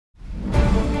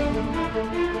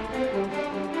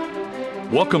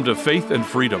Welcome to Faith and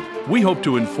Freedom. We hope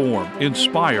to inform,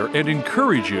 inspire, and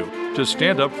encourage you to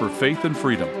stand up for faith and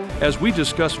freedom as we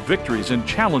discuss victories and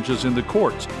challenges in the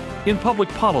courts, in public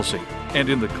policy, and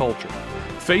in the culture.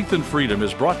 Faith and Freedom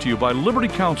is brought to you by Liberty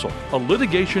Counsel, a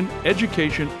litigation,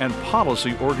 education, and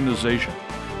policy organization.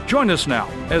 Join us now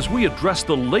as we address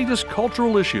the latest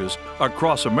cultural issues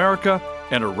across America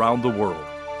and around the world.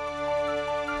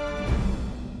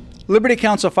 Liberty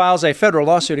Counsel files a federal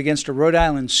lawsuit against a Rhode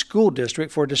Island school district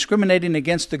for discriminating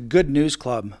against the Good News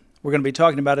Club. We're going to be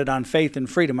talking about it on Faith and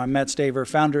Freedom. I'm Matt Staver,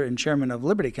 founder and chairman of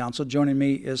Liberty Counsel. Joining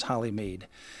me is Holly Mead.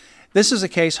 This is a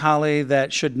case, Holly,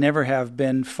 that should never have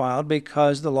been filed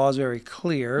because the law is very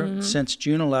clear. Since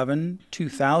June 11,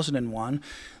 2001,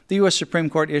 the U.S. Supreme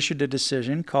Court issued a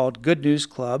decision called Good News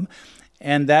Club,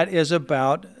 and that is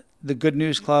about the Good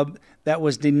News Club that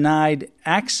was denied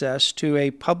access to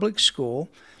a public school,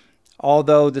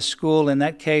 although the school in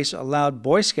that case allowed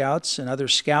Boy Scouts and other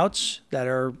scouts that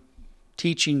are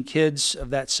teaching kids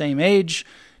of that same age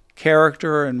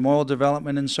character and moral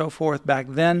development and so forth back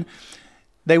then.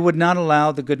 They would not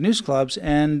allow the Good News Clubs,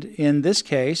 and in this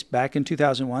case, back in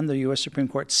 2001, the U.S. Supreme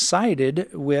Court sided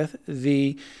with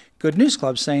the Good News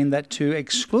Club, saying that to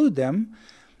exclude them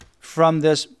from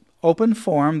this open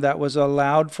forum that was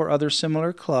allowed for other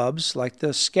similar clubs, like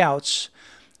the Scouts,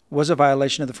 was a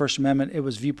violation of the First Amendment. It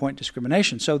was viewpoint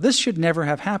discrimination. So this should never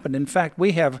have happened. In fact,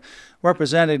 we have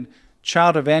represented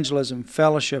Child Evangelism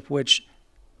Fellowship, which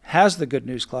has the Good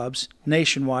News Clubs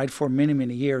nationwide for many,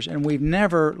 many years, and we've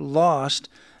never lost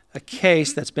a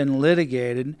case that's been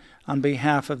litigated on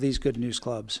behalf of these Good News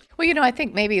Clubs. Well, I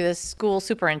think maybe the school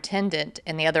superintendent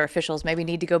and the other officials maybe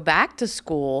need to go back to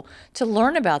school to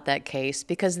learn about that case,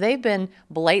 because they've been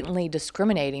blatantly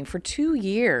discriminating for 2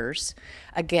 years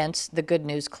against the Good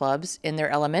News Clubs in their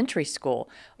elementary school.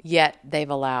 Yet they've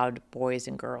allowed Boys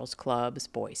and Girls Clubs,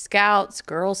 Boy Scouts,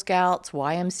 Girl Scouts,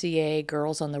 YMCA,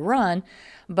 Girls on the Run.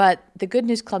 But the Good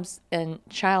News Clubs and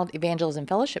Child Evangelism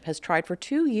Fellowship has tried for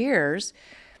 2 years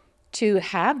to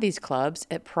have these clubs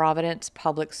at Providence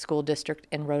Public School District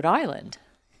in Rhode Island.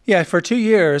 Yeah, for 2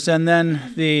 years. And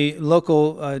then the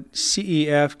local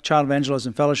CEF, Child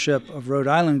Evangelism Fellowship of Rhode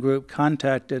Island group,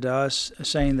 contacted us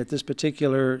saying that this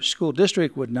particular school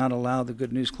district would not allow the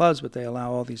Good News Clubs, but they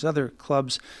allow all these other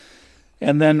clubs.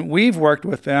 And then we've worked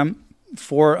with them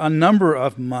for a number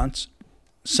of months,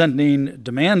 sending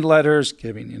demand letters,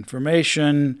 giving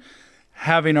information,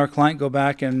 having our client go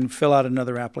back and fill out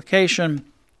another application,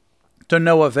 to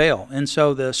no avail. And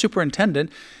so the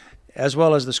superintendent, as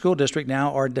well as the school district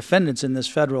now, are defendants in this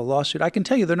federal lawsuit. I can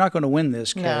tell you they're not going to win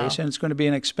this case, and it's going to be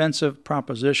an expensive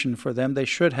proposition for them. They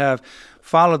should have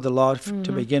followed the law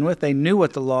to begin with. They knew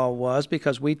what the law was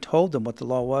because we told them what the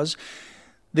law was.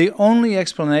 The only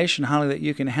explanation, Holly, that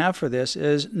you can have for this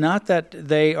is not that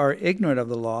they are ignorant of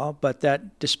the law, but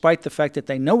that despite the fact that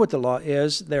they know what the law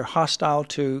is, they're hostile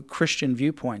to Christian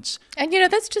viewpoints. And,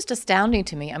 that's just astounding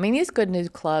to me. I mean, these Good News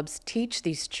Clubs teach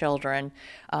these children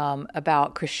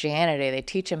about Christianity. They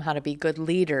teach them how to be good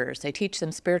leaders. They teach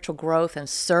them spiritual growth and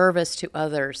service to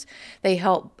others. They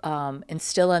help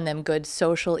instill in them good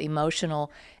social,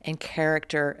 emotional, and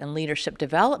character and leadership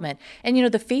development. And,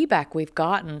 the feedback we've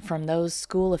gotten from those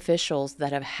school officials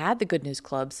that have had the Good News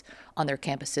Clubs on their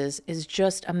campuses is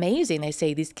just amazing. They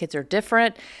say these kids are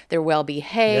different, they're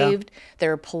well-behaved,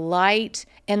 they're polite,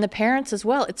 and the parents as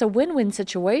well. It's a win-win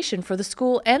situation for the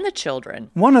school and the children.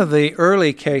 One of the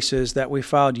early cases that we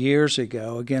filed years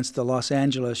ago against the Los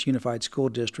Angeles Unified School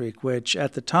District, which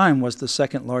at the time was the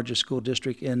second largest school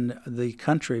district in the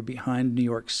country behind New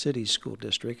York City School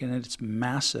District, and it's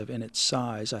massive in its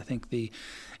size. I think the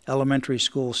elementary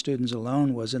school students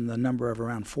alone was in the number of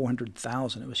around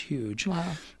 400,000. It was huge.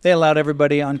 Wow. They allowed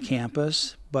everybody on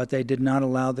campus, but they did not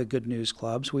allow the Good News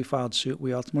Clubs. We filed suit.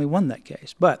 We ultimately won that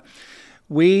case. But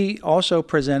we also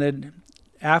presented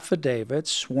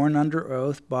affidavits sworn under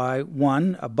oath by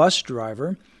a bus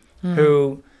driver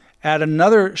who at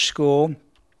another school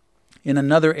in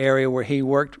another area where he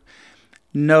worked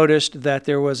noticed that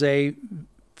there was a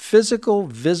physical,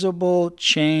 visible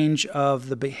change of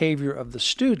the behavior of the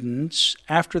students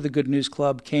after the Good News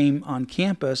Club came on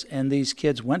campus and these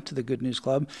kids went to the Good News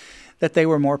Club, that they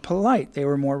were more polite, they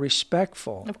were more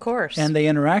respectful. Of course. And they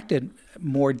interacted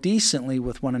more decently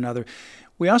with one another.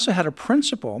 We also had a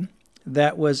principal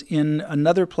that was in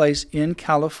another place in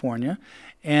California,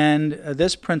 and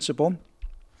this principal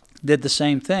did the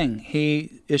same thing.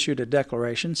 He issued a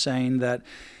declaration saying that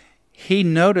he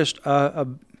noticed a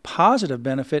positive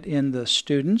benefit in the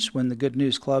students when the Good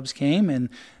News Clubs came and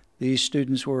these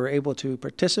students were able to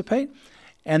participate.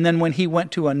 And then when he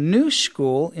went to a new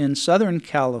school in Southern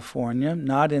California,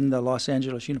 not in the Los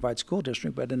Angeles Unified School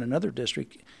District, but in another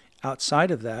district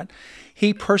outside of that,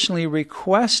 he personally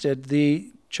requested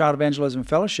the Child Evangelism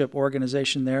Fellowship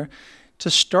organization there to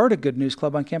start a Good News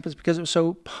Club on campus because it was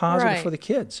so positive for the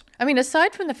kids. I mean,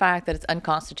 aside from the fact that it's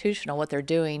unconstitutional what they're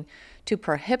doing to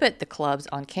prohibit the clubs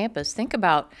on campus, think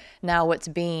about now what's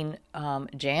being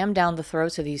jammed down the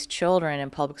throats of these children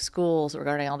in public schools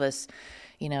regarding all this,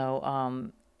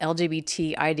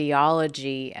 LGBT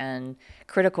ideology and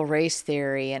critical race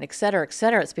theory and et cetera, et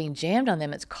cetera. It's being jammed on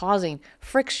them. It's causing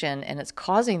friction, and it's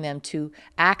causing them to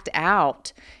act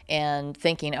out and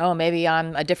thinking, oh, maybe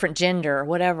I'm a different gender or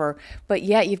whatever. But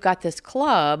yet you've got this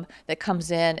club that comes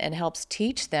in and helps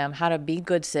teach them how to be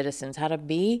good citizens, how to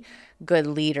be good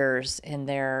leaders in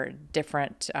their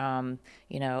different,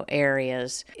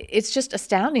 areas. It's just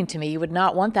astounding to me. You would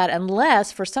not want that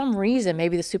unless for some reason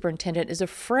maybe the superintendent is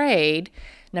afraid.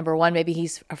 Number one, maybe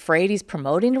he's afraid he's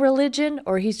promoting religion,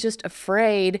 or he's just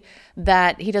afraid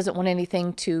that he doesn't want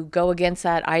anything to go against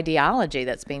that ideology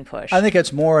that's being pushed. I think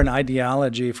it's more an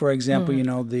ideology. For example,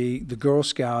 the Girl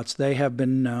Scouts, they have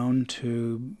been known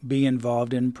to be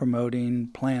involved in promoting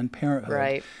Planned Parenthood.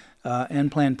 Right. And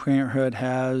Planned Parenthood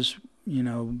has,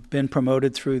 been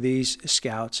promoted through these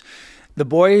scouts. The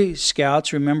Boy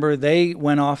Scouts, remember, they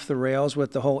went off the rails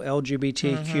with the whole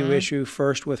LGBTQ issue,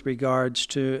 first with regards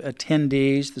to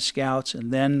attendees, the Scouts, and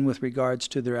then with regards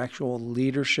to their actual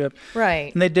leadership.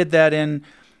 Right. And they did that in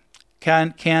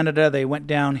Canada. They went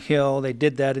downhill. They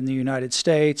did that in the United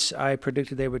States. I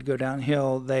predicted they would go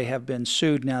downhill. They have been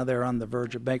sued now. They're on the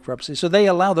verge of bankruptcy. So they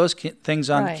allow those things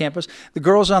on campus. The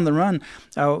Girls on the Run,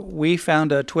 we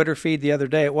found a Twitter feed the other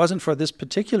day. It wasn't for this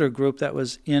particular group that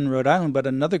was in Rhode Island, but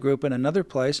another group in another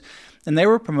place. And they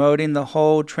were promoting the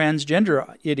whole transgender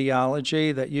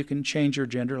ideology that you can change your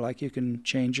gender like you can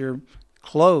change your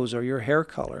clothes or your hair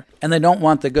color. And they don't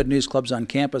want the Good News Clubs on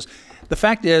campus. The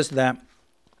fact is that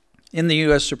in the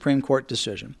U.S. Supreme Court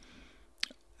decision,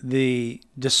 the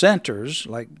dissenters,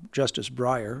 like Justice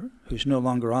Breyer, who's no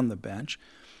longer on the bench,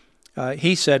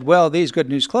 he said, well, these Good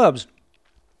News Clubs,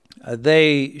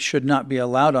 they should not be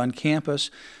allowed on campus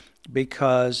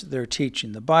because they're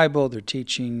teaching the Bible, they're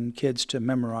teaching kids to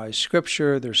memorize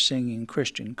Scripture, they're singing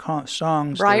Christian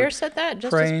songs. Breyer said that?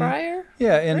 Justice Breyer?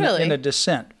 Yeah, in a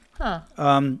dissent.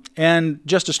 And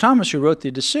Justice Thomas, who wrote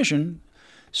the decision,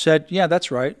 said, yeah,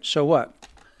 that's right, so what?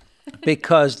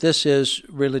 Because this is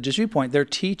religious viewpoint. They're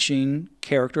teaching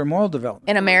character and moral development.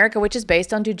 In America, which is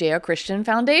based on Judeo-Christian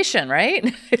foundation,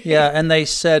 right? Yeah, and they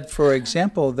said, for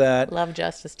example, that... Love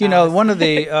Justice Thomas. One of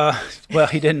the... well,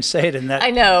 he didn't say it in that...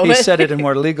 I know. He said it in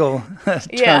more legal terms.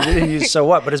 Yeah. He didn't use so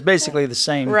what, but it's basically the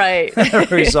same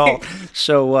result.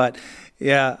 So what?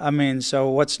 Yeah, so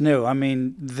what's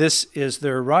new? This is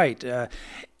their right.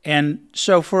 And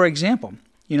so, for example...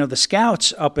 the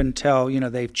Scouts, up until,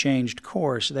 they've changed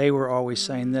course, they were always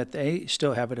saying that they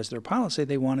still have it as their policy.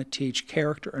 They want to teach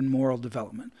character and moral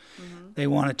development. They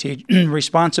want to teach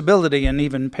responsibility and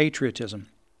even patriotism.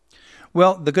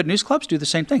 Well, the Good News Clubs do the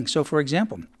same thing. So, for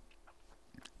example,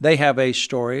 they have a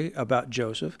story about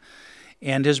Joseph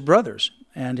and his brothers.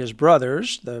 And his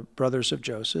brothers, the brothers of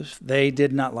Joseph, they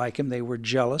did not like him. They were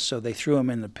jealous, so they threw him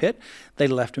in the pit. They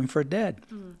left him for dead.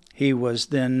 He was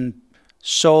then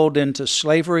sold into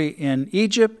slavery in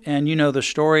Egypt, and you know the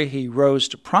story, he rose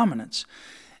to prominence.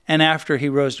 And after he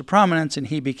rose to prominence and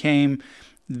he became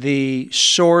the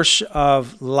source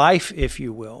of life, if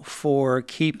you will, for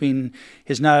keeping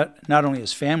his not only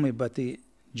his family, but the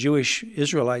Jewish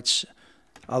Israelites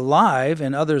alive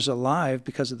and others alive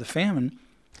because of the famine,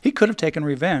 he could have taken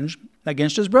revenge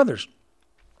against his brothers.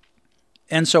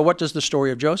 And so what does the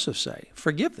story of Joseph say?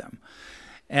 Forgive them.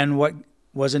 And what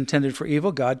was intended for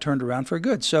evil, God turned around for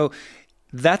good. So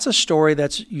that's a story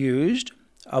that's used,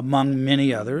 among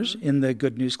many others, in the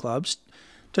Good News Clubs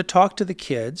to talk to the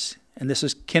kids, and this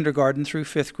is kindergarten through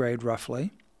 5th grade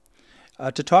roughly,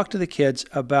 to talk to the kids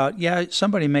about,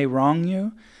 somebody may wrong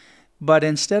you, but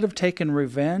instead of taking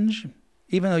revenge,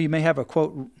 even though you may have a,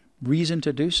 quote, reason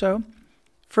to do so,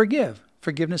 forgive.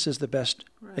 Forgiveness is the best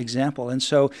example. And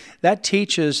so that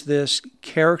teaches this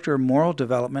character, moral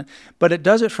development, but it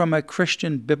does it from a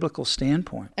Christian biblical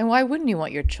standpoint. And why wouldn't you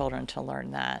want your children to learn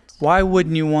that? Why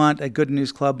wouldn't you want a Good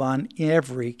News Club on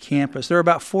every campus? There are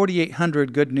about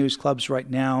 4,800 Good News Clubs right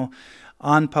now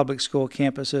on public school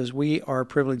campuses. We are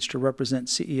privileged to represent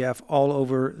CEF all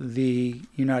over the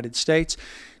United States.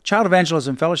 Child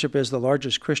Evangelism Fellowship is the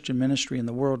largest Christian ministry in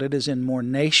the world. It is in more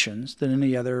nations than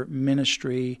any other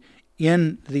ministry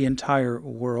in the entire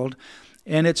world.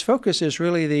 And its focus is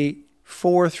really the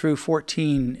 4 through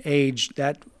 14 age,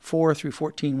 that 4 through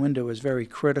 14 window is very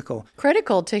critical.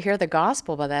 Critical to hear the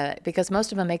gospel by that, because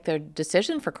most of them make their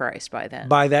decision for Christ by then.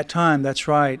 By that time, that's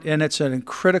right. And it's a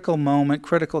critical moment,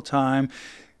 critical time.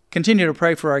 Continue to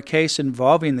pray for our case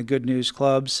involving the Good News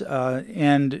Clubs.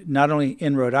 And not only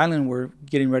in Rhode Island, we're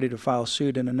getting ready to file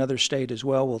suit in another state as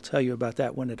well. We'll tell you about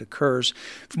that when it occurs.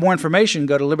 For more information,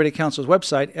 go to Liberty Counsel's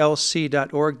website,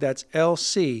 lc.org. That's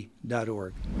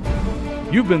lc.org.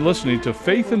 You've been listening to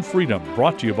Faith and Freedom,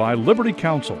 brought to you by Liberty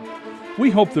Counsel. We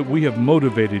hope that we have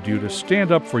motivated you to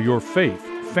stand up for your faith,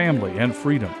 family, and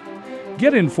freedom.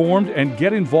 Get informed and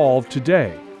get involved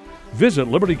today. Visit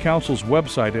Liberty Counsel's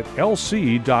website at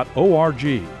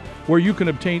lc.org, where you can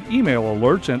obtain email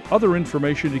alerts and other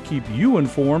information to keep you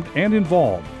informed and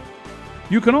involved.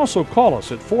 You can also call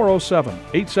us at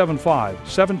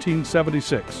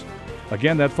 407-875-1776.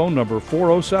 Again, that phone number,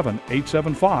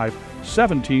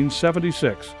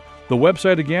 407-875-1776. The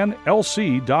website again,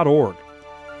 lc.org.